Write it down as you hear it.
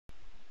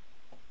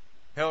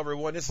Hello,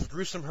 everyone. This is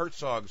Gruesome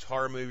Herzog's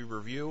Horror Movie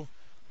Review.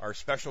 Our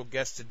special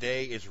guest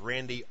today is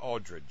Randy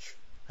Aldridge.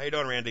 How you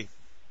doing, Randy?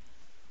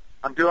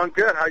 I'm doing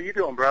good. How you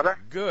doing, brother?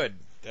 Good.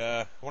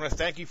 I want to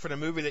thank you for the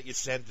movie that you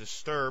sent,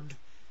 Disturbed.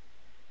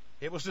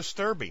 It was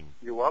disturbing.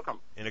 You're welcome.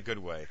 In a good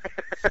way.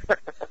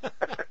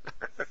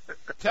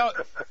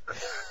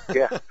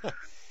 Yeah.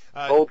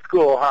 Old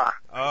school,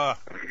 huh?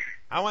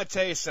 I want to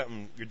tell you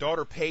something. Your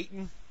daughter,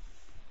 Peyton,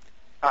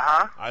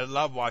 Uh-huh. I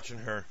love watching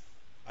her.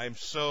 I'm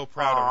so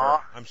proud of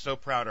her. I'm so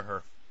proud of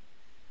her.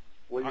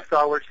 Well, you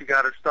saw where she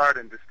got her start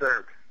in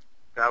Disturbed.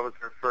 That was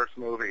her first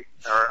movie,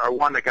 or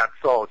one that got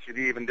sold. She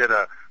even did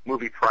a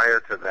movie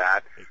prior to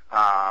that.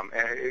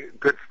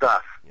 Good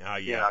stuff. Yeah.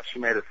 You know, she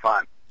made it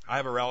fun. I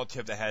have a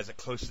relative that has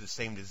close to the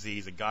same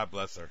disease, and God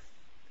bless her.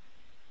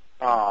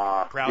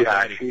 Proud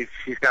daddy.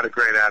 She's got a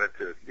great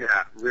attitude. Yeah,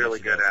 really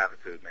Yes, good does.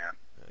 attitude, man.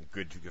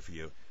 Good for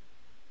you.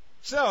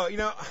 So,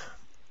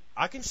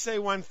 I can say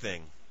one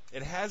thing.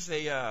 It has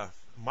a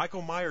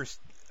Michael Myers.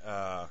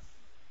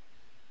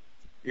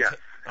 Yes,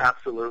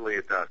 absolutely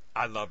it does.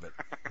 I love it.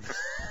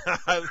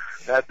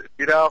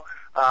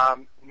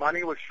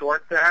 Money was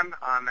short then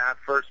on that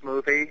first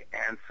movie,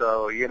 and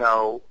so,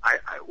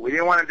 we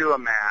didn't want to do a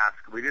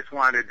mask. We just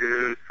wanted to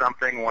do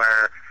something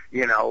where,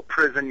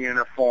 prison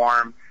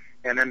uniform,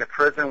 and in the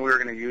prison we were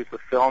going to use the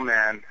film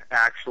in.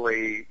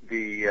 Actually,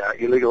 the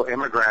illegal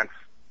immigrants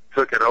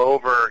took it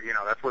over.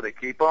 That's where they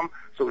keep them,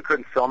 so we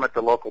couldn't film at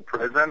the local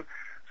prison.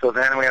 So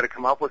then we had to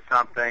come up with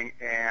something,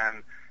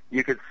 and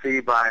you could see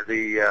by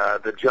the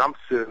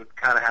jumpsuit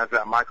kind of has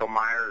that Michael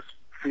Myers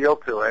feel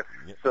to it.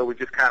 Yep. So we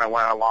just kind of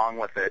went along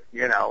with it.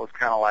 It was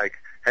kind of like,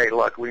 hey,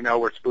 look, we know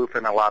we're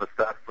spoofing a lot of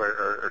stuff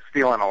or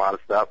stealing a lot of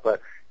stuff,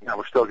 but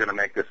we're still going to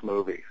make this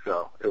movie.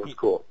 So it was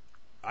cool.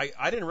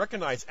 I didn't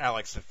recognize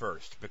Alex at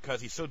first because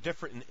he's so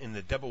different in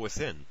The Devil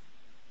Within.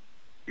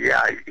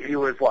 Yeah, he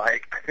was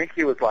like, I think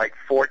he was like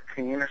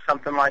 14 or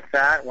something like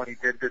that when he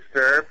did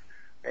Disturbed.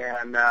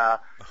 And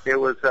it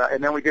was,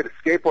 and then we did a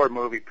skateboard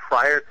movie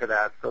prior to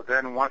that. So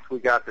then once we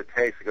got the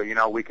taste, we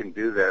go, we can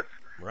do this.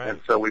 Right. And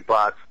so we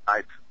bought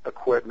nice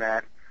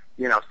equipment,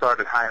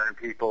 started hiring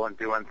people and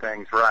doing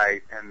things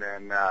right. And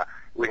then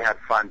we had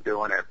fun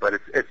doing it. But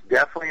it's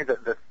definitely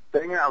the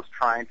thing I was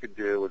trying to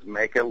do was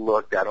make it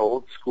look that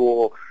old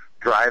school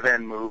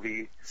drive-in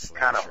movie,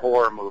 kind of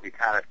horror movie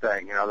kind of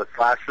thing. The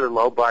slasher,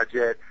 low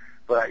budget,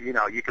 but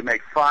you can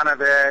make fun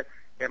of it.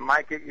 It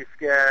might get you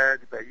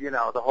scared, but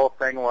the whole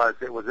thing was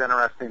it was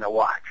interesting to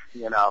watch.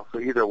 So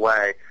either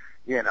way,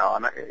 and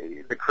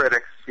the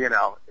critics,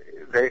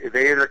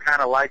 they either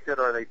kind of liked it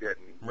or they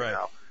didn't. Right.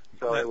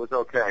 So it was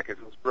okay because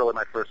it was really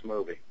my first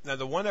movie. Now,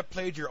 the one that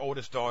played your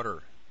oldest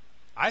daughter,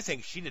 I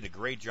think she did a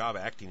great job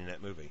acting in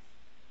that movie.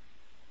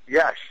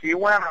 Yeah, she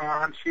went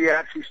on. She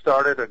actually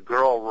started a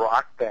girl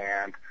rock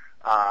band,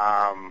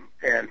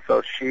 and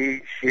so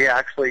she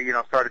actually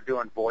started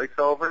doing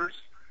voiceovers.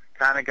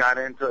 Kind of got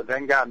into it,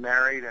 then got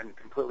married and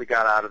completely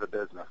got out of the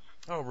business.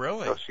 Oh,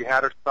 really? So she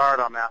had her start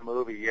on that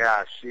movie.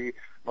 Yeah,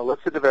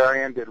 Melissa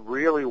DeVarian did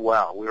really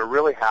well. We were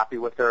really happy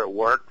with her. It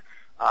worked.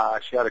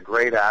 She had a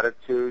great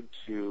attitude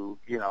to,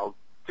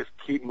 just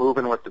keep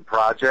moving with the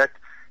project.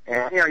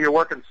 And, you're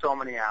working so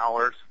many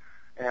hours,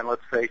 and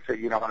let's face it,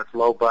 when it's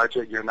low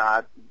budget, you're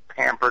not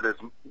pampered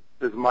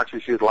as much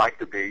as you'd like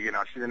to be. She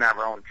didn't have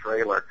her own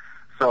trailer.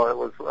 So it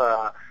was,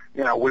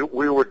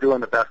 we were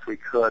doing the best we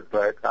could,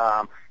 but,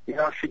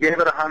 she gave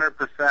it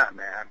 100%,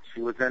 man.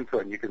 She was into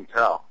it, and you can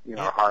tell.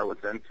 Her heart was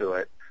into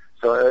it.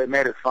 So it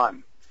made it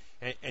fun.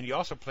 And you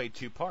also played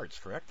two parts,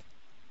 correct?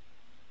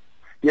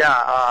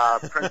 Yeah,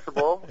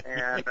 Principal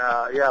and,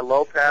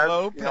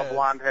 Lopez.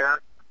 Blonde hair.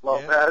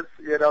 Lopez,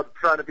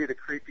 trying to be the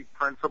creepy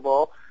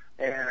principal.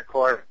 And, of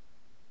course,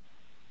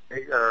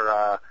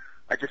 I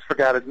just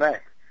forgot his name.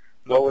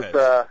 Lopez. What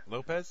was,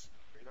 Lopez?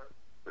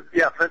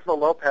 Yeah, Principal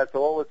Lopez.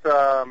 So what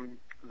was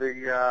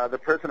the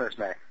prisoner's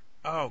name?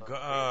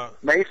 Oh,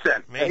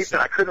 Mason.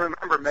 I couldn't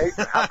remember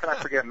Mason. How can I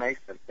forget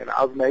Mason?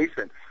 I was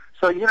Mason.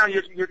 So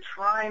you're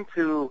trying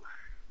to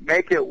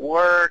make it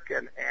work,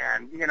 and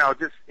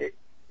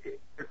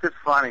it's just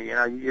funny.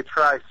 You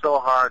try so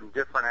hard in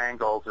different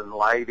angles and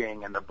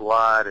lighting and the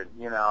blood,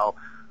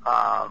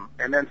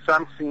 and then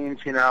some scenes,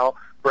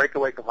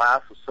 breakaway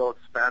glass was so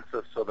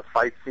expensive. So the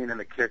fight scene in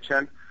the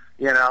kitchen,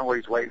 where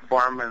he's waiting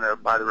for him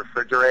by the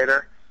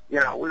refrigerator. We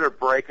were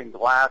breaking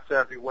glass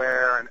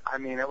everywhere, and I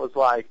mean it was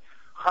like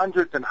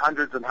hundreds and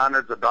hundreds and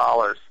hundreds of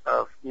dollars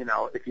of,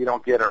 if you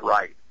don't get it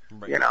right.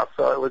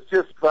 So it was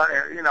just fun,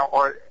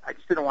 or I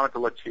just didn't want it to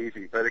look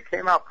cheesy, but it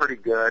came out pretty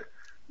good,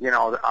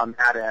 on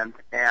that end.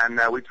 And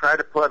we tried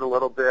to put a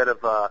little bit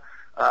of,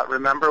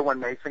 remember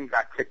when Mason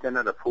got kicked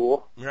into the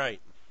pool?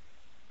 Right.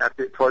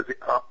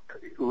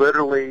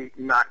 Literally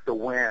knocked the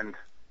wind.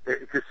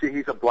 To see,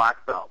 he's a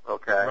black belt,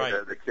 okay? Right.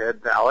 The kid,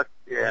 Alex,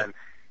 and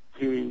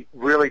he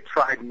really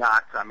tried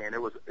not to. I mean,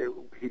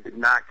 he did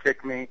not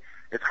kick me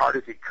as hard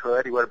as he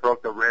could. He would have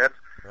broke the ribs.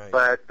 Right.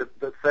 But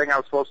the thing I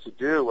was supposed to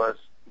do was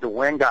the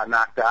wind got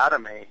knocked out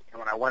of me, and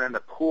when I went in the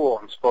pool,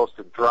 I'm supposed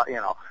to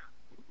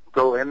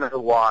go into the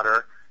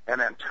water and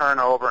then turn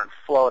over and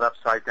float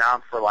upside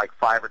down for like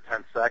 5 or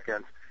 10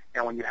 seconds.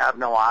 And when you have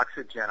no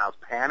oxygen, I was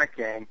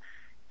panicking,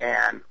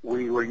 and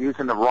we were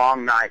using the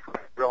wrong knife,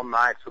 real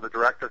knife. So the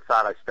director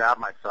thought I stabbed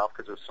myself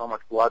because there was so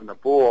much blood in the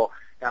pool.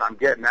 And I'm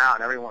getting out,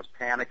 and everyone was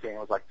panicking. It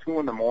was like 2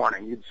 in the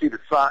morning. You'd see the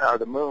sun or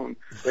the moon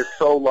is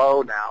so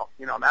low now,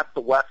 you know, and that's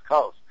the West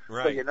Coast.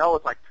 Right. So you know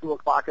it's like 2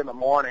 o'clock in the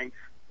morning.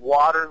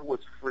 Water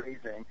was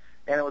freezing,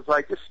 and it was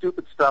like just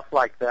stupid stuff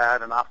like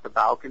that. And off the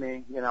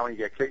balcony, you know, when you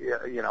get,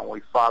 you know, when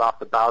we fought off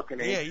the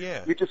balcony,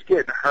 Yeah. you're just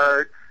getting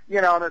hurt,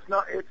 you know. And it's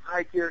no, it's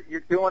like you're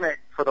doing it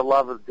for the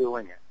love of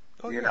doing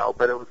it, you know.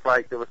 But it was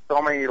like there was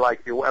so many,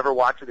 like, if you ever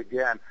watch it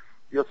again,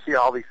 you'll see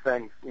all these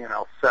things, you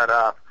know, set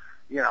up,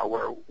 you know,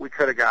 where we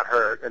could have got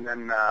hurt. And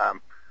then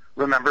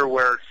remember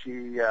where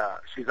she's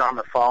on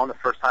the phone the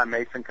first time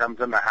Mason comes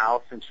in the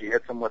house and she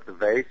hits him with the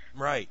vase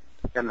Right.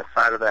 in the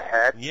side of the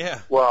head. Yeah.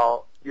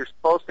 Well, you're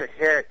supposed to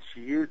hit. She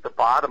used the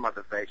bottom of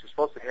the vase. You're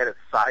supposed to hit it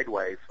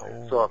sideways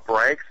so it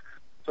breaks.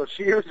 So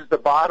she uses the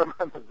bottom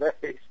of the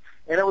vase,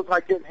 and it was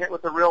like getting hit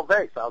with a real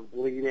vase. I was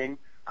bleeding.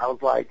 I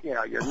was like, you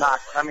know, you're not.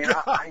 I mean,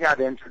 I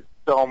got injured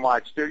so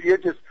much, dude. You're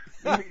just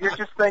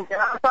thinking,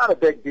 oh, it's not a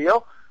big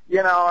deal.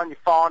 You know, and you're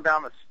falling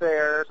down the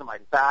stairs, and my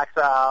back's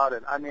out,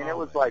 and I mean, it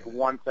was like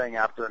one thing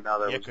after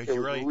another. Yeah, it was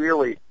really,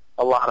 really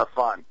a lot of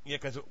fun. Yeah,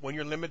 because when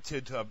you're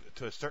limited to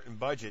a certain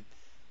budget,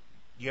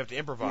 you have to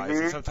improvise,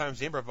 Mm-hmm. and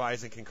sometimes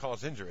improvising can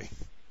cause injury.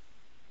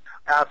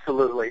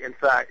 Absolutely. In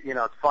fact, you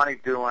know, it's funny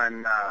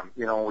doing,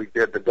 you know, when we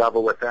did the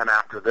Double Within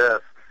after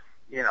this,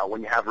 you know,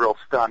 when you have real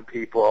stunt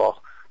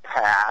people,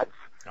 pads,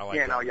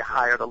 you know, you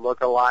hire the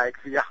lookalikes,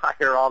 you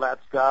hire all that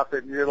stuff,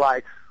 and you're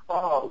like,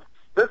 oh,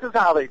 this is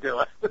how they do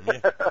it.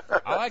 Yeah.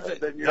 I like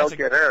that. Then you don't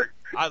get hurt.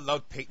 I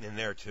love Peyton in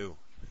there too.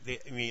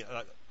 I mean,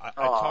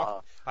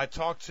 I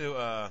talked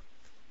to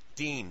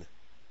Dean,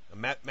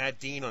 Matt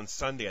Dean on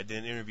Sunday. I did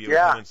an interview with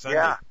him on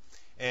Sunday,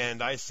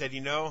 and I said,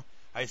 you know,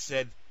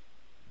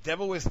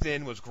 Devil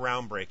Within was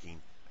groundbreaking.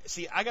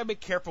 See, I gotta be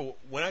careful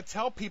when I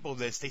tell people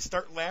this. They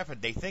start laughing.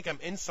 They think I'm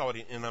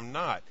insulting, and I'm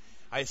not.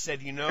 I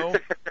said, you know,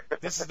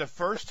 this is the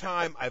first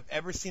time I've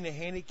ever seen a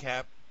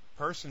handicapped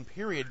person,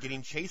 period,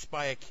 getting chased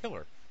by a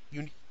killer.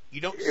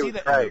 You don't see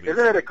that in movies.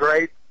 Isn't it a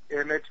great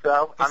image,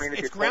 though? I mean,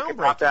 if you think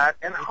about that,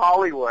 in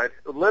Hollywood,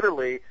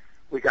 literally,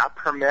 we got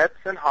permits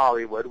in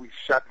Hollywood. We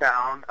shut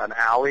down an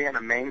alley and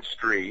a main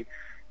street,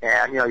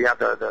 and, you know, you have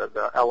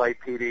the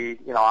LAPD,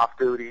 you know, off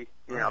duty.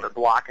 You know, they're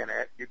blocking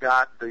it. You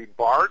got the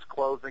bars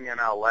closing in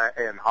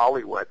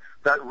Hollywood.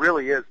 That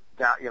really is,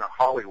 you know,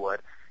 Hollywood.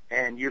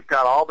 And you've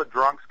got all the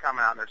drunks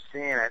coming out and they're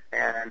seeing it,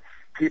 and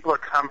people are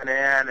coming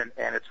in,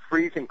 and it's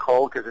freezing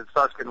cold because it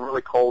starts getting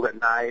really cold at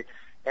night.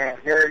 And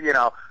here, you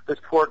know, this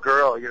poor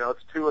girl, you know,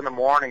 it's 2 in the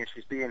morning and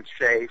she's being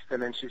chased,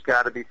 and then she's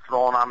got to be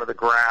thrown onto the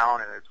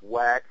ground, and it's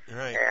wet.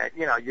 Right. And,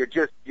 you know,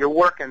 you're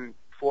working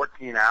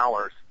 14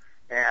 hours.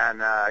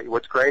 And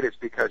what's great is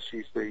because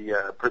she's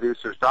the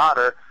producer's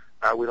daughter,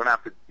 we don't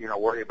have to, you know,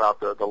 worry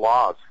about the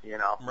laws, you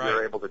know. Right.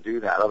 You're able to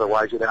do that.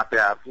 Otherwise, you'd have to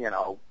have, you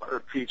know,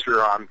 a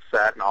teacher on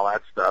set and all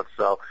that stuff.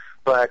 So,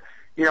 but,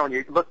 you know, when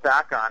you look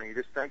back on it, you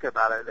just think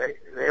about it,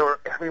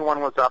 everyone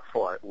was up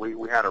for it.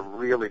 We had a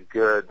really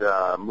good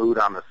mood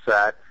on the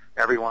set.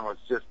 Everyone was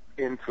just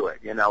into it,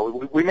 you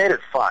know. We made it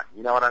fun,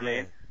 you know what I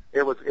mean?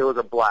 It was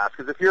a blast.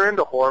 Because if you're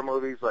into horror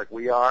movies like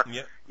we are,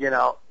 you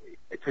know,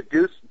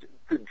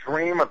 to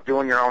dream of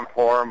doing your own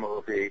horror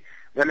movie,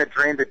 then the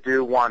dream to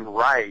do one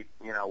right,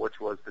 you know, which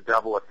was The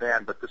Devil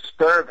Within. But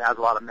Disturbed has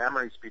a lot of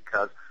memories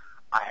because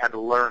I had to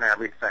learn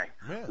everything.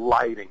 Yeah.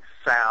 Lighting,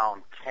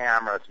 sound,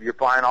 cameras. You're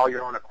buying all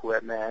your own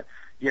equipment,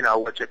 you know,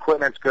 which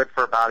equipment's good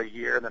for about a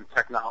year, then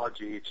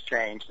technology, it's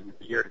changed. In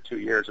a year to 2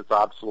 years, it's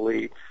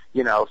obsolete,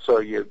 you know, so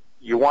you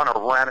want to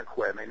rent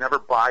equipment. You never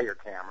buy your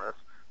cameras,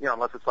 you know,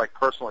 unless it's like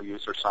personal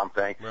use or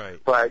something. Right.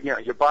 But, you know,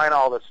 you're buying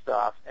all this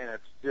stuff, and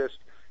it's just,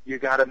 you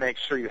got to make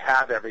sure you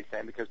have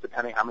everything, because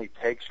depending how many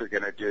takes you're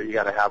going to do, you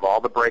got to have all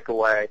the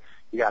breakaway,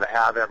 you got to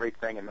have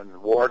everything, and then the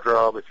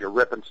wardrobe if you're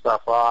ripping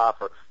stuff off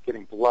or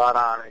getting blood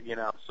on it, you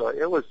know. So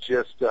it was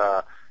just,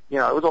 you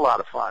know, it was a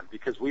lot of fun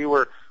because we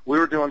were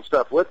doing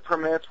stuff with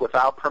permits,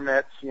 without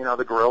permits, you know,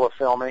 the guerrilla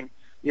filming,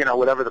 you know,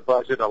 whatever the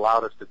budget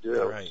allowed us to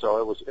do. Right. So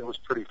it was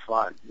pretty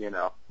fun, you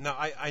know. Now,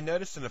 I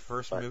noticed in the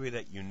first movie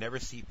that you never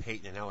see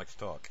Peyton and Alex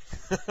talk.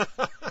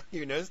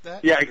 You noticed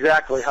that? Yeah,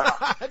 exactly.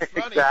 Huh? That's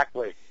funny.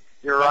 Exactly.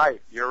 You're right.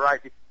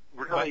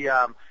 Really,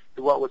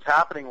 what was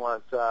happening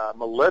was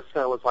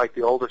Melissa was like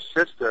the older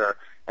sister,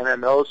 and then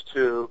those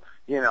two,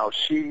 you know,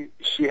 she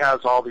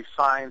has all these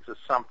signs of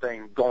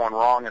something going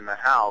wrong in the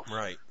house,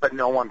 right, but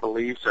no one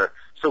believes her.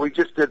 So we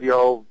just did the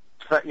old,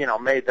 you know,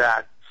 made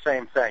that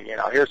same thing. You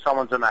know, here's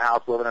someone's in the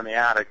house living in the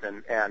attic,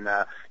 and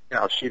you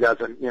know, she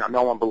doesn't, you know,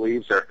 no one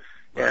believes her.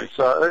 Right. And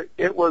so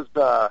it was,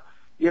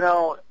 you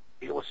know,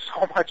 it was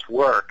so much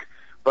work.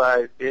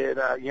 But it,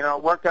 you know,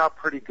 it worked out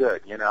pretty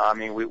good. You know, I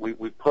mean,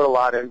 we put a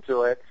lot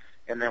into it,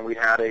 and then we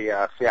had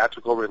a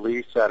theatrical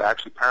release that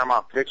actually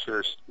Paramount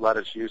Pictures let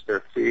us use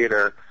their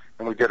theater,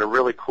 and we did a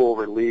really cool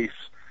release.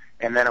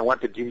 And then it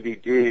went to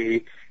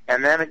DVD,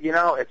 And then,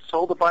 it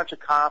sold a bunch of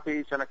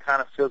copies, and it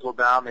kind of fizzled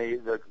down.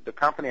 The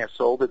company I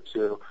sold it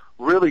to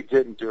really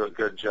didn't do a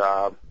good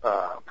job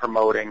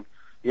promoting.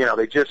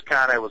 They just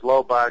it was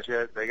low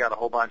budget. They got a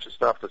whole bunch of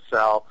stuff to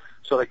sell,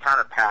 so they kind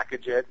of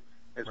package it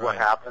is what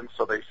happens.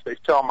 So they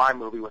sell my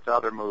movie with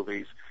other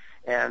movies.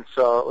 And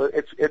so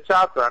it's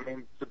out there. I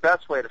mean, the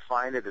best way to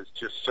find it is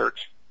just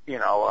search,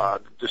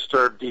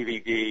 Disturbed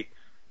DVD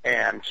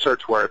and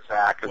search where it's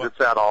at, because it's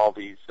at all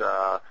these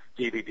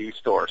DVD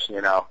stores.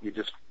 You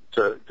just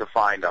to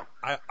find them.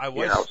 I'm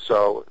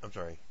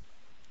sorry.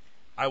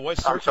 I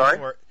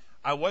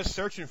was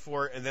searching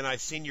for it, and then I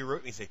seen you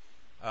wrote me say,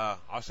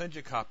 "I'll send you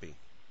a copy."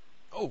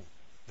 Oh,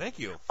 thank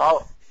you.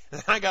 Oh,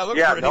 I got to look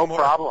for it anymore. No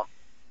problem.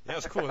 That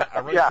was cool. I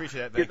really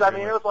appreciate that. Because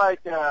it was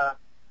like,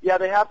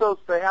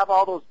 they have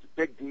all those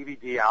big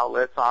DVD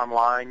outlets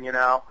online, and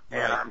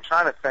I'm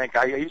trying to think.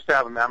 I used to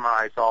have them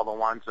memorized, all the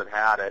ones that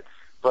had it,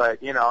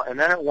 but and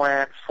then it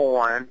went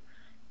foreign,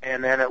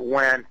 and then it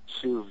went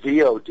to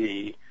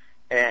VOD,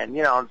 and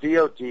on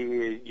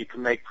VOD you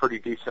can make pretty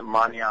decent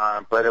money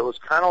on it, but it was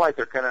kind of like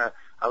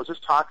I was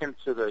just talking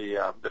to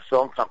the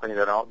film company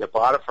that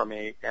bought it from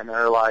me, and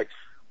they're like,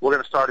 we're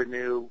going to start a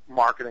new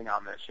marketing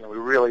on this. We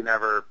really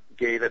never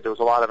gave it. There was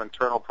a lot of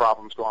internal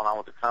problems going on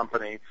with the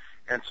company.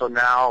 And so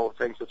now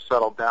things have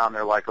settled down.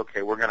 They're like,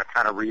 okay, we're going to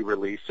kind of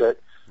re-release it,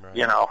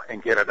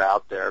 and get it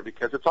out there,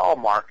 because it's all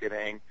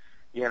marketing,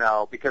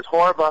 because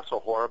horror buffs are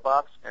horror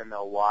buffs and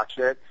they'll watch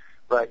it.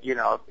 But,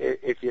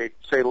 if you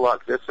say,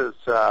 look, this is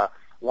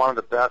one of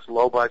the best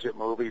low-budget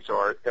movies,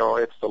 or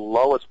it's the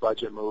lowest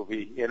budget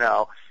movie,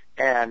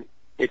 and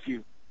if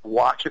you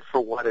watch it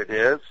for what it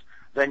is,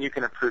 then you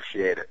can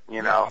appreciate it.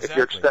 Exactly. If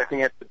you're expecting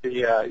it to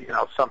be,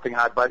 something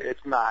high, but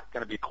it's not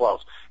going to be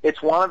close.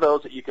 It's one of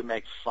those that you can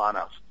make fun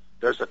of.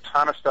 There's a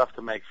ton of stuff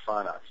to make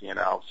fun of,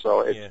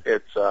 So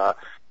it's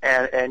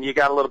and you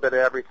got a little bit of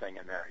everything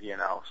in there,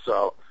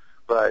 So,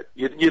 but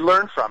you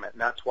learn from it,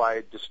 and that's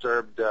why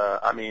Disturbed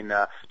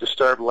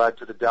led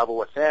to The Devil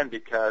Within,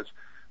 because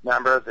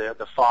remember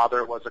the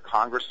father was a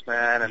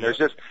congressman, and there's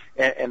just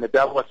in The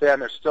Devil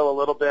Within there's still a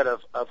little bit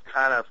of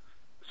kind of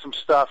some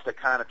stuff that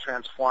kind of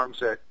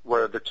transforms it,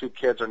 where the two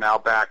kids are now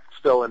back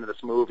still into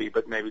this movie,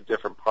 but maybe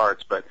different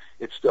parts, but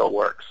it still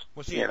works.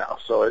 Well, see,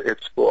 so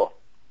it's cool.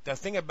 The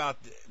thing about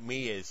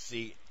me is,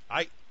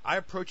 I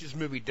approach this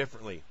movie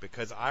differently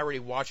because I already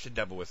watched The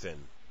Devil Within.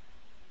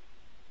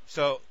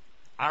 So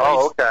I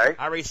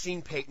already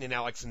seen Peyton and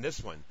Alex in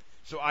this one.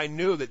 So I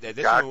knew that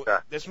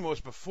this one was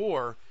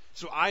before,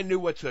 so I knew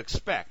what to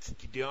expect.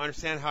 Do you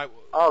understand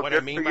what I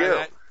mean by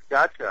that?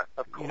 Gotcha.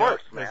 Of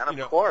course, man.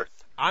 Of course.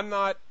 I'm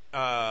not.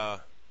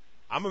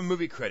 I'm a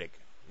movie critic,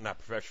 not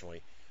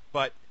professionally,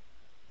 but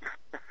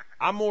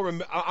I'm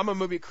a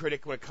movie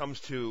critic when it comes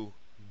to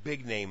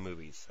big name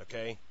movies.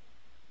 Okay,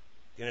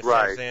 you understand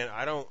what I'm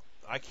saying?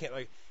 I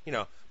can't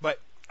but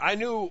I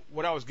knew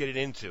what I was getting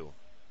into.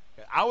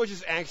 I was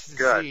just anxious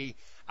to see.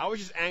 I was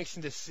just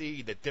anxious to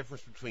see the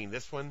difference between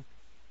this one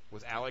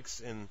with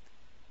Alex and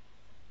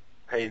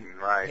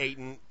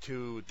Peyton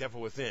to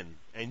Devil Within,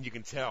 and you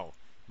can tell.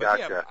 But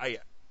gotcha.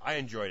 I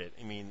enjoyed it.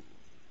 I mean,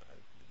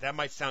 that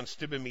might sound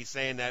stupid me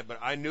saying that, but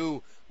I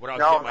knew what I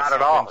was getting myself not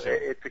at all.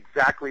 into. It's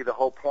exactly the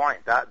whole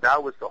point.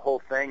 That was the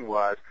whole thing,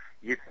 was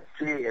you can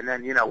see, and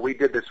then we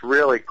did this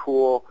really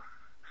cool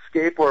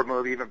skateboard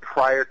movie even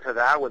prior to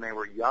that when they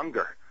were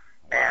younger.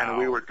 Wow. And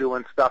we were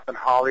doing stuff in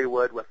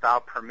Hollywood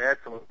without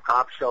permits, and when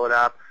cops showed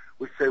up,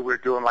 we said we were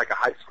doing like a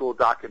high school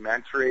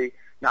documentary,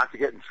 not to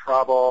get in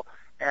trouble,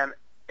 and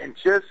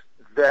just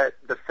the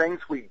things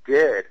we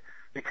did,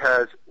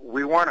 because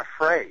we weren't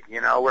afraid,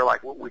 we're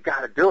like, well, we got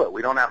to do it.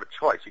 We don't have a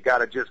choice. You got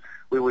to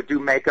we would do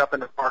makeup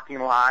in the parking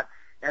lot,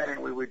 and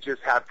then we would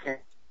just have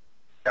cameras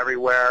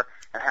everywhere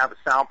and have a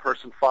sound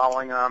person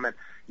following them, and,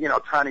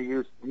 trying to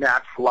use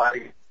natural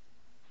lighting.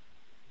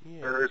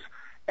 Yeah.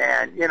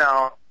 And,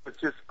 it's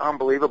just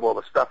unbelievable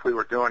the stuff we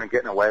were doing and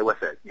getting away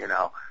with it,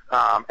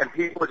 and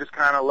people would just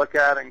kind of look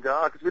at it and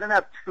go, because we didn't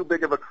have too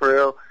big of a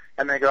crew,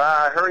 and they go,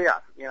 hurry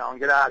up, and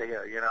get out of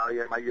here,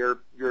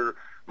 you're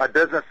my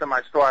business and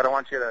my store, I don't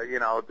want you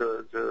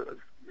to,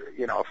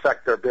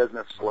 affect their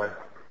business with.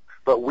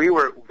 But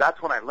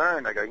that's when I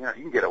learned, I go, you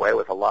can get away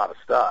with a lot of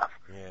stuff.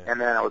 Yeah.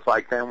 And then it was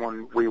like, then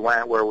when we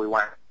went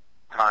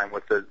time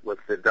with the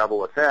Devil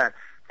Within,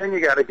 then you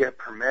got to get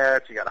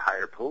permits, you got to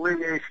hire police,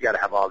 you got to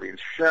have all the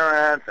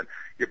insurance, and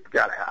you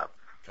got to have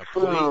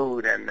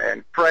food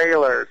and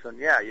trailers, and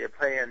you're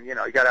paying, you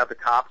got to have the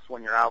cops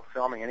when you're out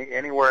filming.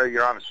 Anywhere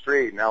you're on the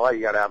street in LA,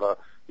 you got to have a,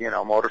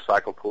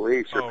 motorcycle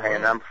police. You're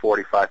paying them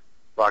 $45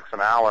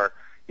 an hour,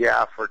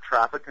 for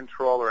traffic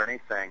control or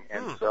anything.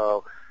 And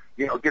so,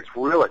 it gets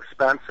real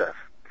expensive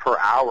per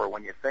hour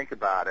when you think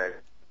about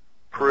it.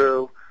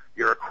 Crew,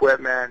 your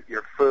equipment,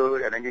 your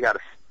food, and then you got to.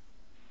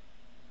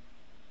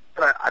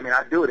 I mean,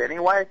 I do it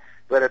anyway,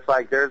 but it's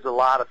like there's a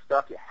lot of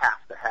stuff you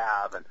have to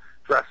have, and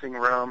dressing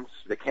rooms.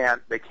 They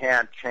can't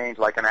change,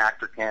 like an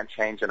actor can't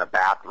change in a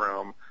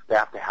bathroom. They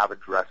have to have a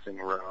dressing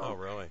room. Oh,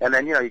 really? And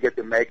then you get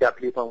the makeup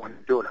people when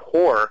you're doing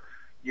horror.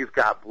 you've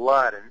got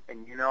blood,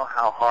 and you know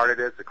how hard it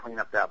is to clean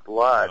up that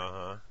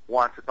blood.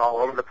 Once it's all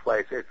over the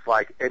place, it's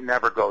like it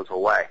never goes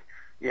away.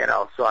 You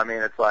know, so I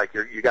mean, it's like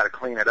you got to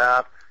clean it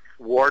up,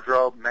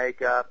 wardrobe,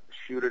 makeup,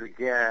 shoot it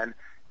again,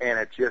 and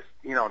it just,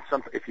 you know,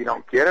 if you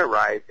don't get it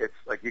right, it's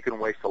like you can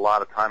waste a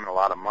lot of time and a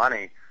lot of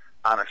money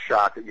on a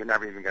shot that you're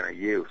never even going to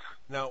use.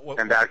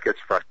 And that gets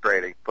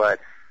frustrating. But,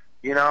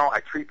 you know,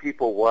 I treat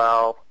people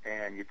well,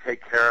 and you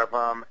take care of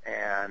them,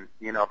 and,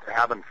 you know, if they're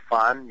having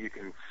fun, you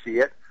can see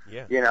it,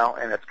 you know,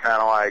 and it's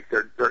kind of like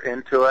they're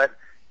into it.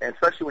 And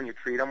especially when you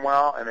treat them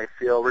well and they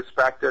feel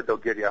respected, they'll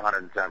give you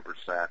 110%.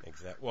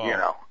 Exactly. Well, you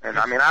know, and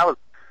I mean, I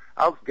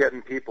was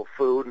getting people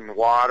food and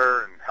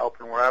water and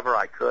helping wherever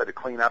I could to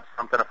clean up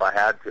something if I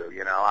had to.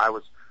 You know, I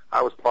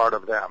was part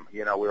of them.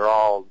 You know, we were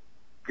all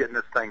getting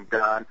this thing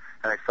done,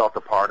 and I felt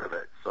a part of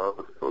it.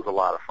 So it was a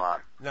lot of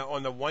fun. Now,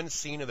 on the one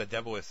scene of The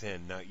Devil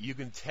Within, now you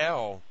can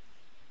tell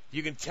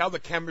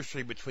the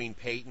chemistry between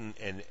Peyton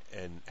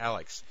and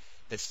Alex.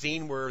 The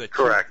scene where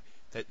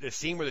the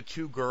scene where the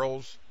two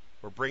girls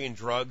were bringing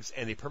drugs,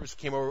 and they purposely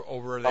came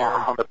over there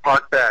on the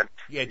park bench.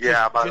 By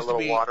a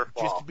little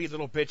waterfall, just to be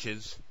little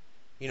bitches.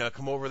 You know,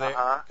 come over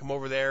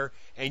there,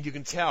 and you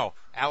can tell.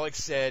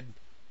 Alex said,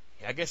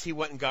 I guess he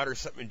went and got her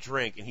something to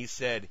drink, and he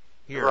said,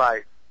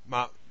 "Here,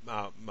 Mom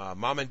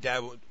and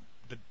Dad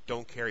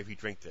don't care if you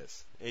drink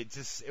this." It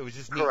was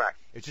just neat. Correct.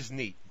 It's just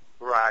neat.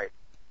 Right.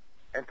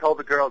 And told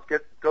the girls,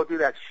 go do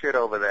that shit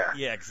over there.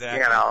 Yeah,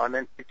 exactly. You know, and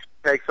then she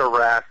takes a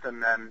rest,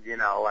 and then, you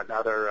know,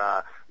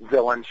 another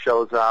villain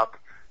shows up.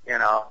 You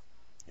know,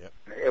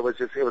 it was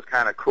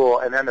kind of cool.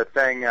 And then the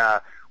thing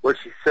where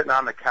she's sitting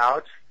on the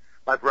couch,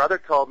 my brother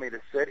told me to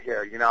sit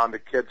here, you know, and the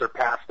kids are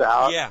passed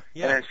out. Yeah.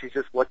 And then she's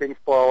just looking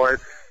forward.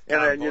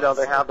 And then, you know,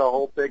 they have the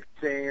whole big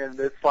scene, and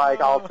it's like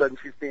all of a sudden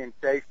she's being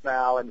chased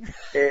now, and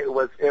it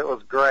was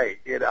great.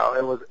 You know,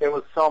 it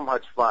was so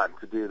much fun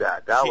to do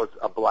that. That was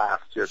a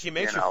blast. Just, she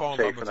makes you know, you fall in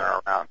love chasing with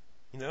her around.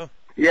 You know?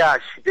 Yeah,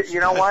 she did. You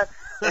know what?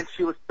 And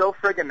she was so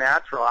friggin'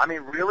 natural. I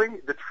mean, really,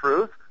 the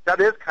truth. That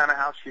is kind of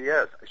how she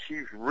is.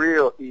 She's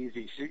real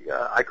easy.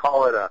 I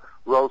call it a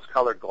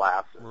rose-colored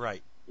glasses.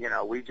 Right. You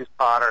know, we just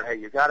taught her, hey,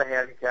 you got a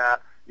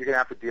handicap. You're going to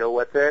have to deal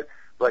with it.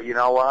 But you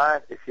know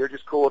what? If you're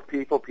just cool with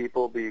people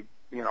will be,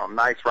 you know,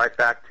 nice right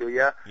back to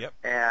you. Yep.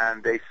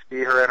 And they see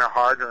her in her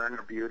heart or in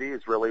her beauty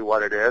is really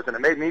what it is. And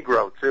it made me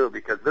grow, too,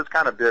 because this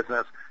kind of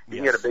business, you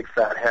can get a big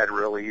fat head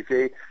real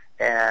easy.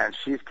 And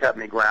she's kept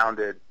me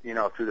grounded, you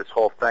know, through this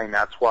whole thing.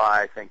 That's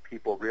why I think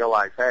people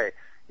realize, hey,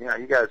 you know,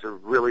 you guys are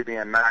really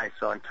being nice.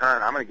 So in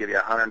turn, I'm going to give you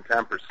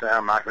 110%.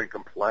 I'm not going to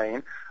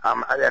complain.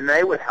 And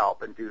they would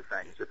help and do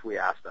things if we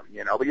asked them,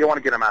 you know. But you don't want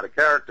to get them out of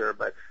character.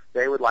 But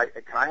they would like,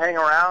 can I hang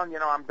around? You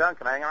know, I'm done.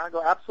 Can I hang around? I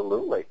go,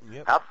 absolutely.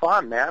 Yep. Have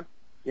fun, man.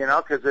 You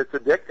know, because it's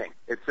addicting.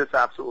 It's just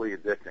absolutely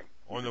addicting.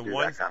 On the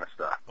that kind of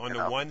stuff. On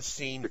the one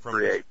scene from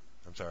create.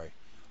 I'm sorry.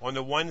 On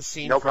the one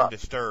scene from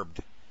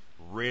Disturbed,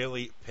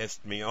 really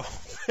pissed me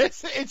off.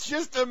 It's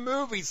just a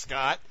movie,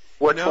 Scott.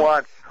 Which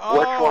one? Oh,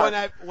 Which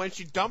one? When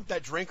she dumped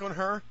that drink on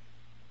her.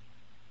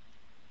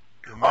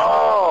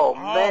 Oh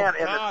man!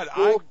 In the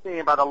school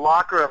scene by the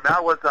locker room,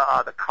 that was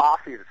the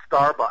coffee, the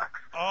Starbucks.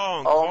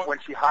 Oh, when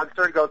she hugs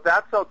her and goes,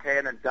 "That's okay,"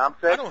 and then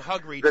dumps it. I don't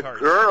hug retards. The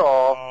girl.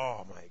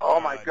 Oh my God. Oh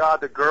my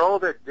God! The girl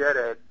that did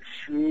it,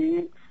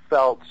 she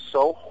felt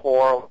so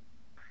horrible.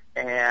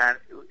 And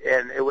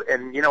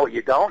you know what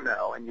you don't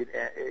know, and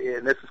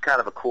this is kind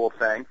of a cool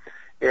thing,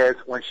 is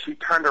when she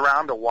turned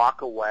around to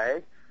walk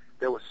away,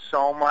 there was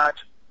so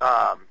much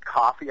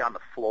coffee on the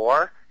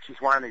floor. She's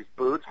wearing these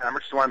boots.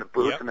 Remember, she's wearing the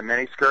boots and the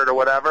miniskirt or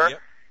whatever.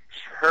 Yep.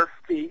 Her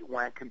feet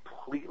went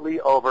completely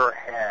over her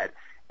head,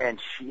 and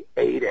she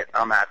ate it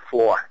on that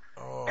floor.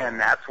 Oh. And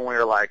that's when we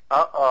were like,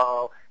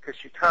 uh-oh, because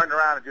she turned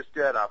around and just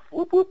did a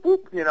whoop, whoop,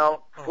 whoop, you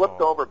know,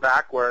 flipped over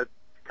backwards,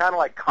 kind of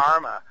like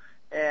Karma.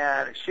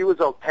 And she was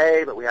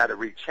okay, but we had to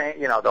rechange,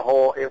 you know,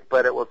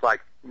 but it was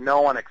like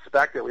no one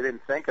expected. We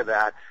didn't think of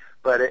that,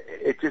 but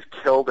it just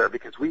killed her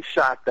because we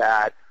shot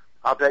that.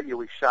 I'll bet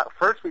you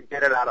first we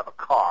did it out of a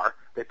car.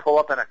 They pull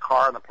up in a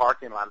car in the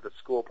parking lot, at the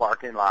school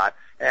parking lot,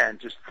 and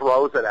just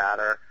throws it at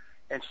her.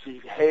 And she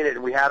hated it.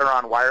 And we had her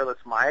on wireless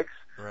mics.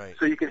 Right.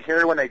 So you can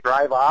hear when they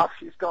drive off,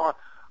 she's going,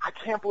 I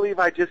can't believe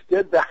I just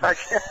did that. I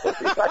can't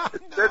believe I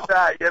just did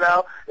that, you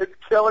know. It's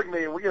killing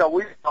me. You know,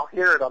 we all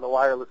hear it on the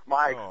wireless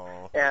mic.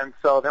 Oh. And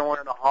so then we're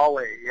in the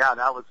hallway. Yeah,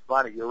 that was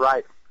funny. You're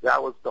right.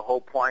 That was the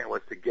whole point,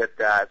 was to get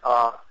that.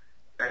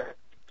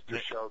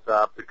 Just shows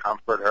up to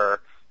comfort her,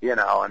 you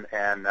know,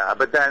 and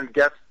but then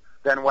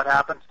what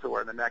happens to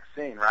her in the next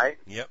scene, right?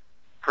 Yep.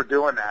 For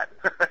doing that.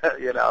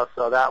 You know,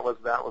 so that was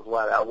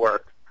why that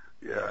worked.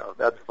 You know,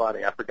 that's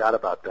funny. I forgot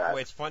about that.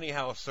 Well, it's funny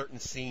how certain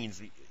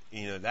scenes,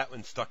 you know, that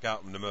one stuck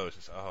out the most.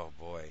 It's, oh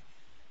boy.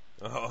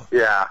 Oh.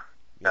 Yeah.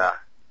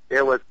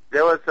 There was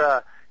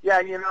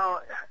you know,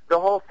 the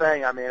whole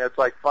thing, I mean, it's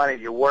like funny.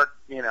 You work,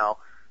 you know,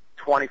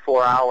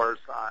 24 hours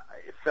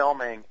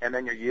filming, and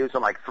then you're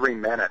using like 3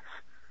 minutes.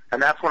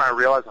 And that's when I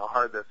realized how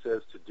hard this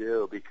is to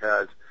do,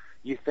 because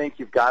you think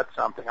you've got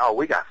something,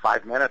 we got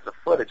 5 minutes of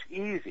footage,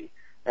 easy.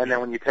 And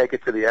then when you take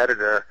it to the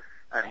editor,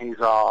 And he's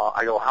all,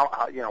 I go,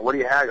 how what do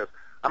you have? He goes,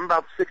 I'm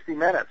about 60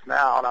 minutes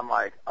now. And I'm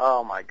like,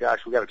 oh, my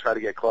gosh, we got to try to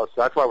get close.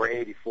 So that's why we're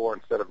 84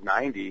 instead of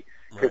 90,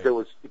 because it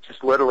was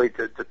just literally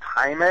to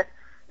time it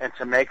and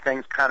to make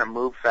things kind of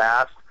move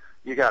fast.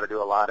 You got to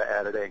do a lot of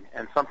editing.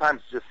 And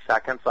sometimes just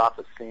seconds off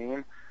a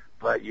scene,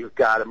 but you've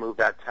got to move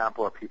that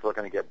tempo or people are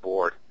going to get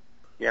bored.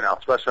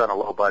 Especially on a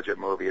low-budget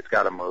movie, it's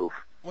got to move.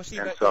 Well, see,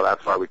 so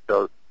that's why we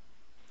chose.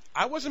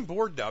 I wasn't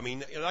bored, though. I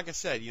mean, like I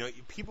said,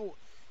 people,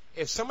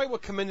 if somebody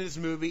would come into this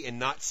movie and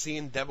not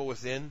seeing Devil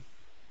Within,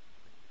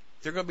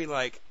 they're going to be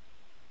like,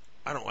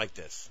 I don't like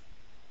this.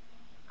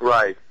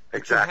 Right,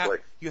 exactly.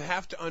 You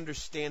have to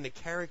understand the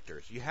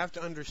characters. You have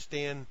to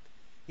understand,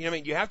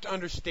 you have to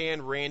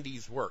understand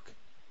Randy's work,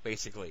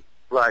 basically.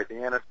 Right, the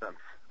innocence.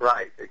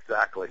 Right,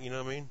 exactly. You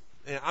know what I mean?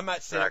 And I'm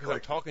not saying it because I'm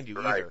talking to you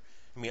either.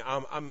 I mean,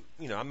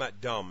 I'm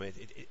not dumb. An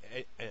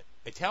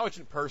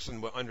intelligent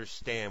person will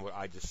understand what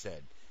I just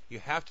said. You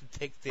have to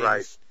take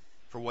things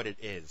for what it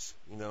is,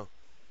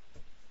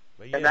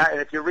 But, yeah. And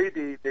if you read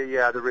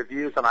the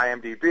reviews on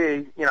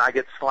IMDb, I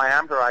get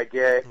slammed or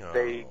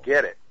they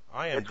get it.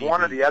 IMDb. It's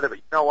one or the other. But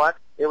you know what?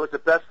 It was the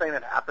best thing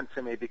that happened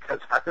to me because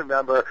I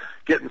remember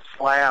getting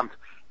slammed,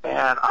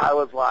 and I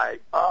was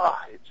like, oh,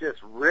 it just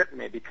ripped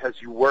me because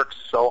you work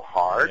so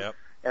hard. Yep.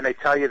 And they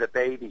tell you the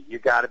baby, you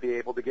got to be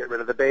able to get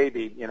rid of the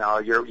baby.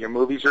 Your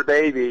movie's your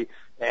baby,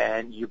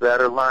 and you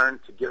better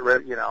learn to get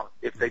rid.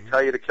 If they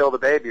tell you to kill the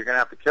baby, you're going to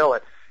have to kill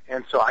it.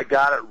 And so I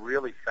got it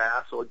really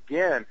fast. So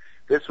again,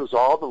 this was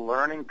all the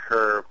learning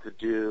curve to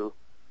do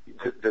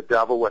the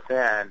Devil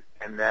Within,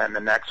 and then the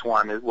next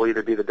one will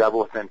either be the Devil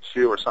Within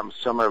 2 or something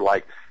similar,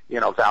 like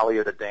Valley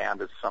of the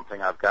Damned is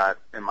something I've got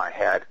in my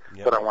head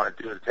that I want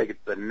to do to take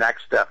it to the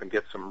next step and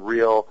get some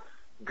real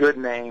good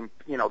name,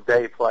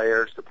 day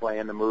players to play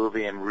in the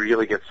movie and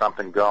really get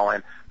something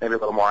going, maybe a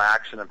little more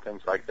action and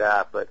things like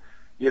that. But,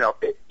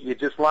 you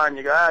just learn,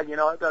 you go,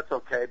 what, that's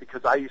okay,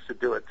 because I used to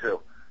do it too.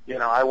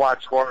 I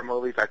watched horror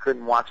movies. I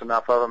couldn't watch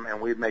enough of them, and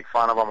we'd make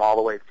fun of them all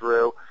the way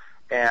through.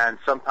 And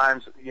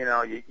sometimes, you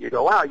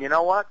go, wow, you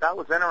know what, that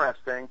was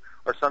interesting.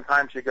 Or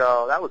sometimes you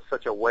go, that was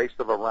such a waste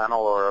of a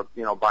rental or,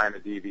 buying a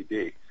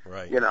DVD.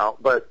 Right.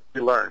 But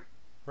you learn.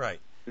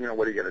 Right.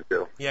 What are you going to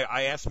do? Yeah,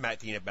 I asked Matt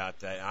Dean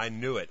about that. I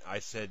knew it. I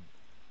said,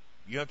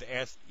 you don't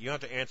have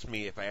to answer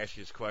me if I ask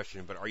you this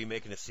question, but are you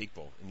making a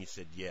sequel? And he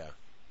said, yeah.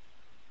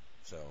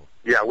 So.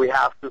 Yeah, we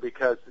have to,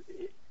 because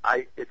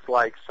it's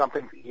like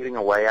something's eating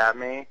away at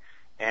me,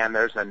 and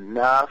there's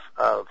enough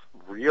of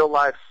real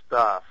life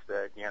stuff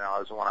that,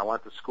 as when I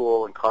went to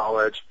school and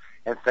college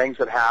and things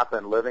that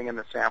happened living in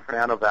the San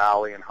Fernando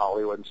Valley and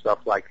Hollywood and stuff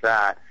like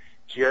that,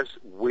 just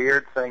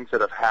weird things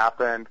that have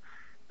happened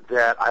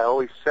that I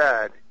always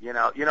said,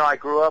 I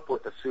grew up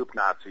with the soup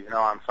Nazi,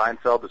 on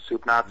Seinfeld, the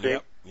soup Nazi,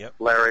 yep.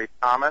 Larry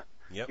Thomas.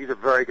 Yep. He's a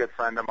very good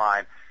friend of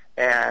mine.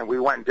 And we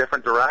went in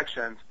different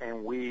directions,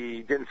 and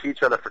we didn't see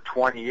each other for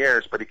 20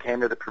 years, but he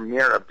came to the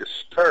premiere of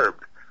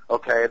Disturbed,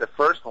 the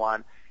first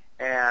one,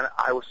 and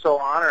I was so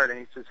honored, and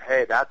he says,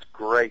 hey, that's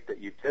great that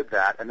you did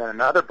that. And then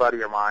another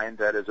buddy of mine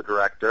that is a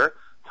director,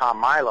 Tom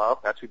Milo,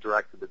 that's who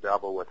directed The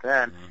Devil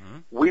Within,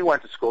 we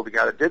went to school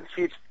together, didn't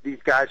see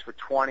these guys for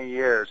 20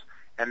 years,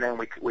 and then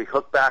we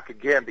hooked back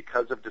again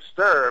because of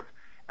Disturbed,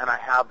 and I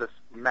have this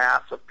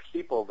mass of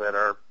people that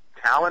are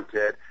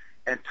talented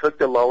and took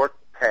the lower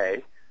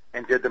pay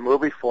and did the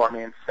movie for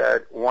me and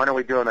said, when are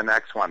we doing the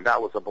next one?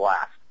 That was a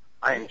blast.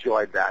 I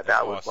enjoyed that.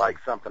 That was like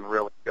something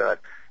really good.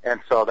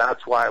 And so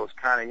that's why it was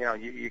kind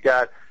of, you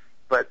got,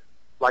 but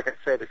like I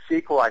say, the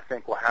sequel I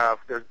think will have,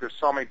 there's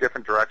so many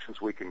different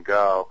directions we can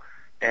go,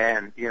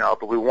 and,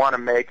 but we want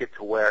to make it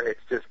to where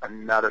it's just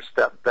another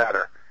step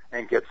better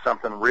and get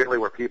something really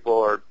where people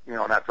are,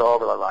 and that's all,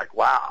 they're like,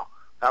 wow,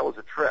 that was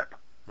a trip.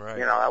 Right.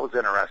 That was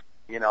interesting.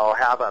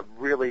 Have a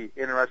really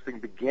interesting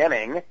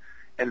beginning,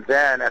 and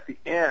then at the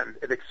end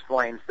it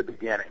explains the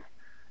beginning.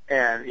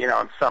 And,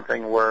 and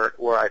something where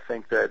I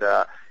think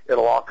that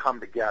it'll all come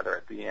together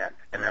at the end.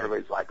 And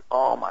everybody's like,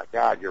 oh, my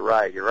God, you're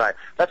right.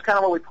 That's kind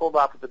of what we pulled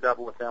off with The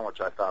Devil Within,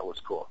 which I thought was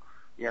cool,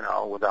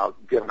 without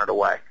giving it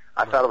away.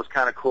 I thought it was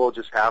kind of cool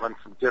just having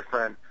some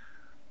different,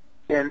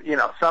 and,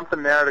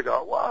 something there to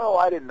go, whoa,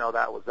 I didn't know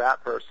that was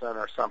that person,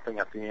 or something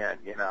at the end,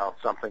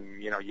 something,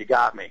 you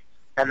got me.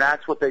 And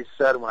that's what they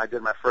said when I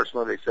did my first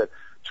movie. They said,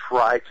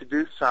 try to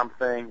do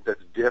something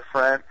that's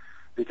different,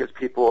 because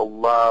people will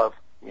love,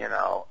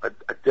 a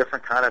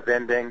different kind of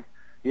ending,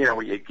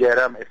 where you get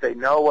them. If they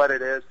know what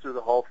it is through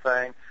the whole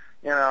thing,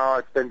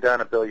 it's been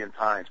done a billion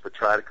times, but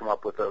try to come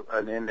up with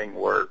an ending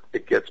where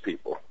it gets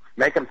people.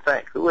 Make them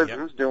think,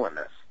 who's doing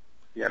this?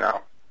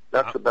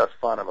 That's the best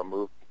fun of a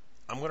movie.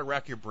 I'm going to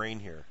rack your brain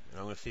here, and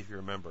I'm going to see if you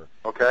remember.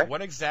 Okay.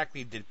 What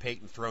exactly did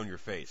Peyton throw in your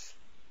face?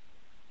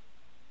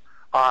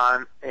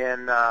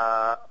 In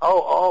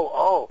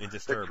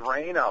Disturbed. The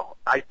Drano.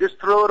 I just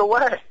threw it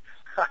away.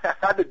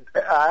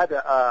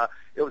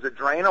 It was a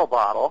Drano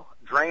bottle,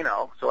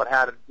 so it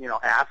had,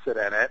 acid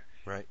in it.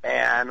 Right.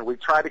 And we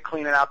tried to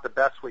clean it out the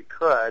best we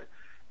could,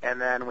 and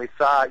then we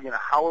thought,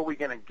 how are we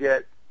going to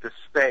get the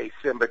space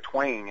in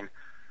between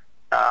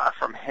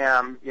from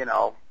him,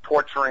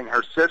 torturing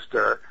her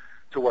sister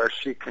to where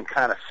she can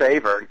kind of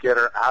save her and get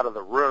her out of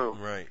the room.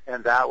 Right.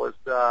 And that was,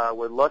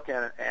 we're looking,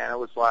 and it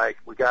was like,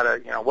 we got to,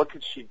 what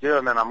could she do?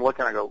 And then I'm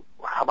looking, I go,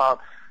 how about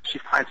she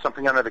finds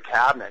something under the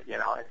cabinet,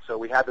 And so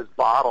we had this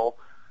bottle,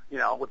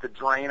 with the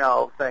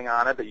Drano thing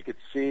on it that you could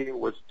see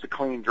was to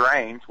clean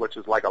drains, which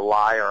is like a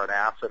lye or an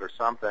acid or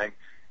something,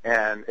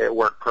 and it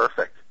worked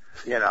perfect,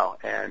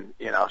 and,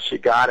 she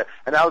got it.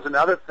 And that was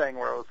another thing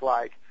where it was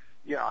like,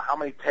 how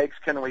many takes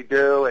can we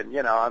do, and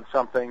on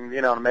something,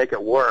 to make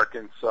it work.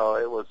 And so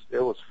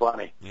it was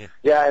funny.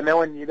 Yeah. And then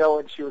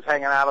when she was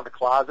hanging out of the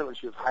closet, when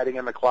she was hiding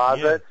in the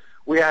closet,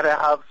 we had to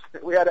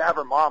have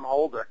her mom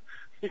hold her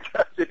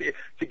because to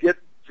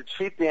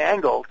cheat the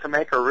angle to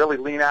make her really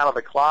lean out of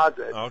the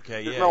closet.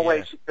 Okay. There's no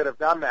way she could have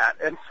done that.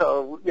 And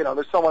so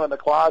there's someone in the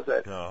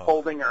closet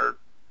holding her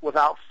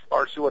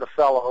or she would have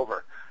fell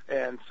over.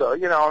 And so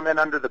and then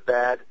under the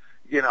bed.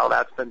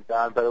 That's been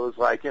done, but it was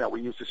like,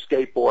 we used a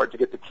skateboard to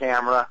get the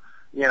camera,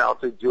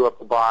 to do up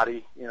the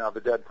body,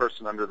 the dead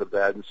person under the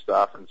bed and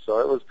stuff. And so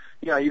it was,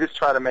 you just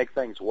try to make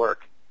things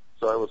work.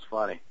 So it was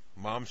funny.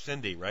 Mom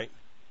Cindy, right?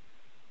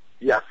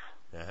 Yes.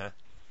 Uh-huh.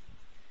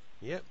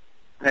 Yep.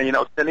 And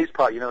Cindy's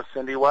part,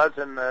 Cindy was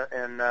in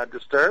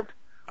Disturbed?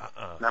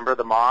 Remember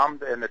the mom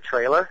in the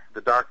trailer,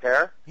 the dark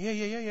hair?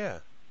 Yeah.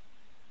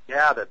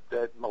 Yeah,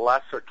 that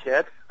molests her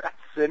kid. That's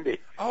Cindy.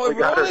 Oh, we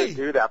got her to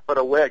do that. Put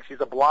a wig.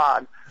 She's a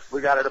blonde.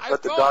 We got her to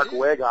put the dark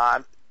wig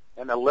on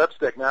and the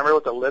lipstick. Remember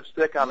with the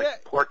lipstick on the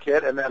poor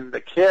kid? And then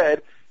the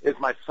kid is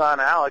my son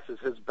Alex, is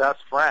his best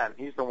friend.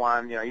 He's the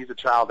one, he's a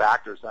child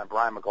actor, son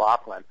Brian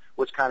McLaughlin,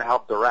 which kind of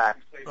helped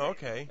direct.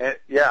 Okay. And,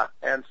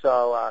 and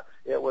so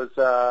it was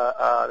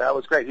that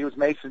was great. He was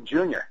Mason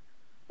Jr.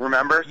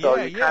 Remember? So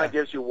it kind of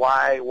gives you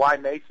why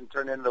Mason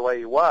turned into the way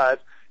he was.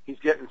 He's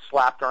getting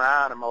slapped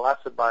around and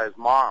molested by his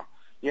mom.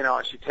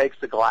 And she takes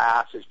the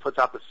glass, she puts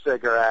out the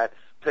cigarette,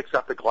 picks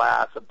up the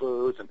glass of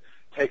booze, and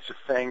takes her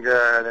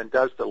finger, and then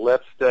does the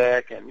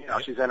lipstick, and,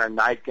 she's in her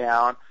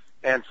nightgown.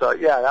 And so,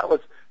 that was,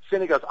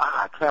 Cindy goes,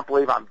 I can't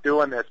believe I'm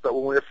doing this. But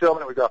when we were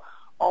filming it, we go,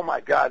 oh,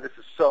 my God, this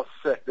is so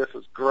sick. This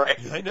is great.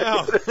 I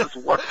know. This is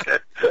working.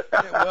 It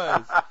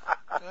was.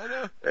 I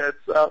know. And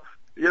so,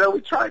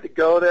 we tried to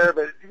go there,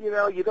 but,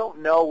 you don't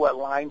know what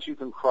lines you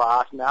can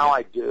cross. Now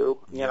I do.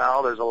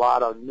 There's a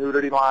lot of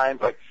nudity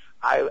lines. Like,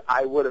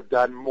 I would have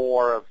done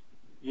more of,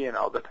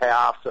 the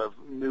payoffs of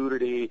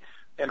nudity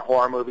in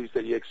horror movies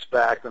that you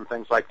expect and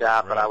things like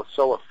that. Right. But I was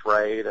so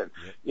afraid and,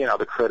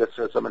 the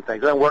criticism and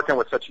things. And then working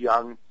with such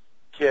young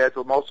kids,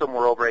 well, most of them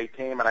were over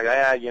 18, and I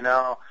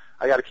go,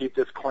 I got to keep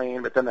this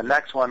clean. But then the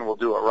next one we'll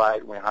do it right,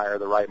 and we hire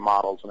the right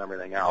models and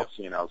everything else,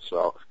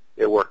 so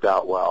it worked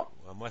out well.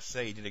 I must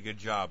say you did a good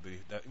job.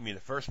 The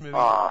first movie,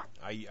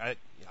 I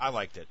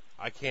liked it.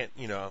 I can't,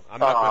 I'm not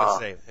going to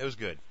say it. It was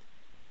good.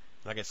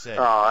 Like I said.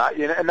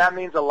 And that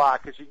means a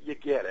lot because you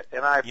get it,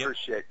 and I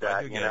appreciate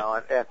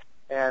that,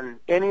 and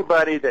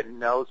anybody that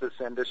knows this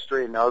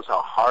industry knows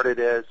how hard it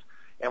is,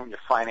 and when you're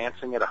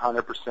financing it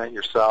 100%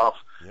 yourself,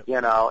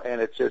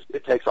 and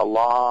it takes a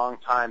long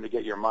time to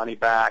get your money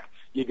back.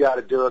 You got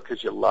to do it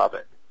because you love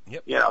it,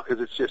 because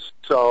it's just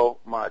so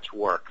much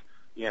work.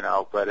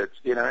 But it's,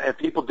 and if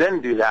people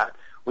didn't do that,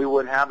 we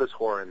wouldn't have this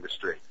horror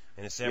industry.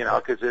 And it's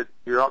because the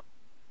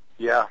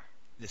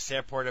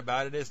sad part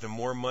about it is the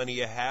more money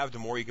you have, the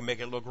more you can make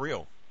it look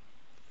real.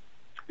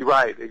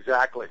 Right,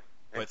 exactly.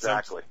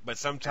 But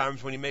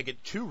sometimes when you make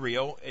it too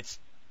real, it's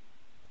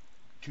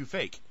too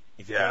fake.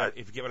 If you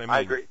get what I mean.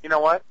 I agree. You know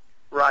what?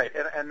 Right,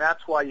 and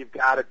that's why you've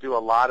got to do a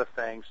lot of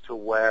things to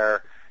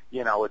where,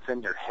 it's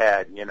in your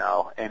head,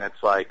 and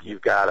it's like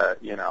you've got to,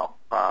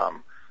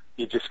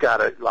 you just got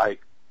to,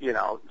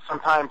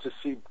 sometimes to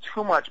see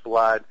too much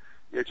blood,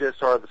 you're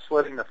just, or the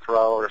slitting the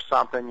throat or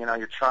something,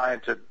 you're trying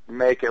to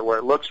make it where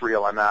it looks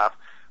real enough.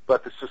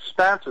 But the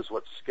suspense is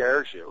what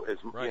scares you, is,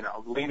 right.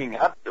 Leading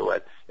up to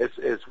it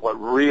is what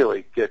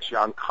really gets you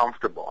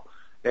uncomfortable.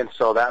 And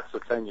so that's the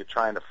thing you're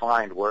trying to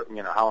find, where,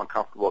 how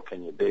uncomfortable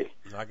can you be,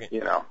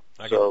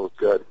 so it's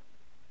good.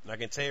 I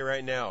can tell you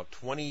right now,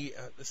 20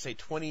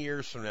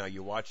 years from now,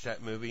 you watch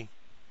that movie,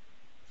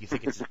 you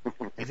think it's the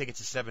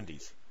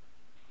 70s.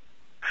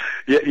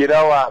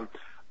 The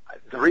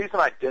reason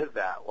I did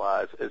that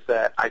is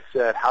that I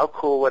said, how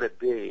cool would it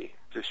be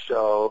to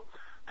show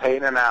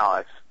Peyton and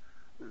Alex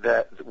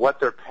that what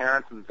their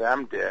parents and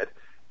them did,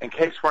 in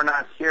case we're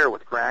not here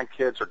with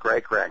grandkids or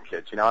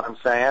great-grandkids, you know what I'm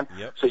saying?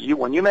 Yep. So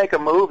when you make a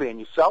movie and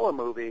you sell a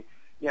movie,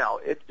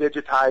 it's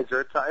digitized,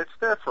 or it's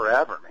there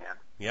forever, man.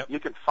 Yep.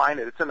 You can find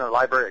it. It's in the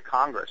Library of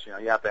Congress. You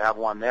have to have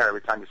one there. Every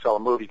time you sell a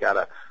movie, you got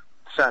to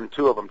send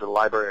 2 of them to the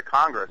Library of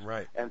Congress.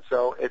 Right. And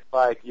so it's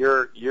like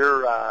you're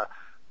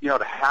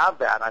to have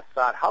that, I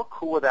thought, how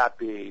cool would that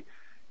be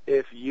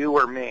if you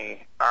or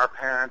me, our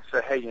parents,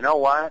 said, hey, you know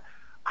what?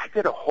 I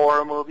did a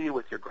horror movie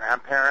with your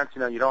grandparents.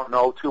 You don't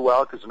know too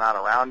well because they're not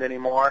around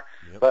anymore.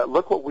 Yep. But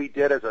look what we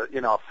did as a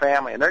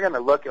family. And they're going to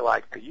look at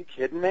like, are you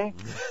kidding me?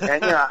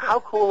 And, how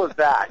cool is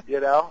that,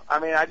 I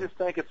mean, I just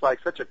think it's like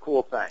such a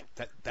cool thing.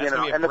 That's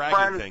and the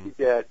friends thing. you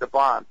get, the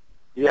bond.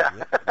 Yeah.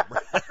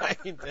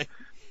 Yep.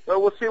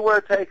 But we'll see where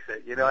it takes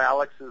it. You know,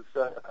 Alex is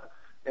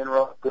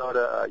enrolled to go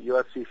to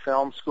USC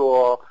Film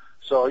School.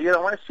 So, you know,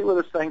 I want to see where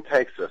this thing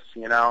takes us,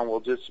 you know, and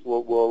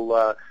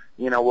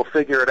we'll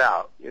figure it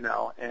out, you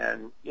know.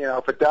 And, you know,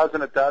 if it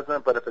doesn't, it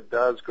doesn't. But if it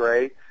does,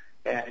 great.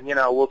 And, you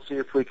know, we'll see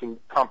if we can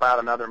pump out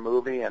another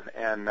movie and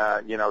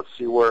you know,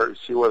 see where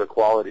the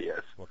quality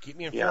is. Well, keep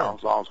me informed. You know,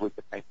 as long as we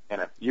can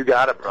maintain it. You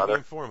got it, brother.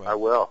 Keep me informed. I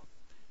will.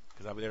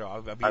 Because I'll be there.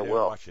 I'll be there to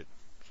watch it.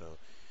 So.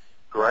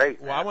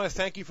 Great. Well, I want to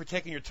thank you for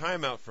taking your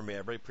time out for me. I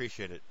really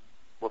appreciate it.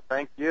 Well,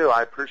 thank you.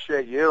 I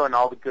appreciate you and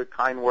all the good,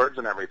 kind words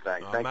and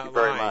everything. Thank you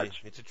very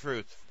much. It's the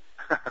truth.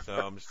 So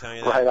I'm just telling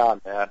you that. Right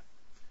on, man.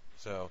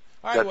 So,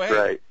 all right, That's well,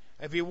 great.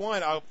 Hey, if you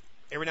want,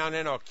 every now and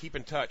then I'll keep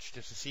in touch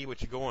just to see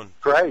what you're going.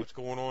 Great. What's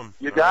going on.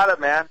 You got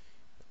it, man.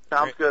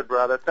 Sounds good,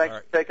 brother. Thanks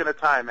for taking the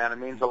time, man. It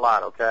means a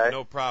lot, okay?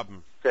 No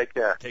problem. Take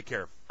care. Take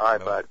care. All right,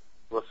 Bye. bud.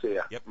 We'll see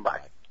you. Yep. Bye.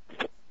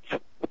 Bye.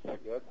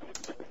 Good.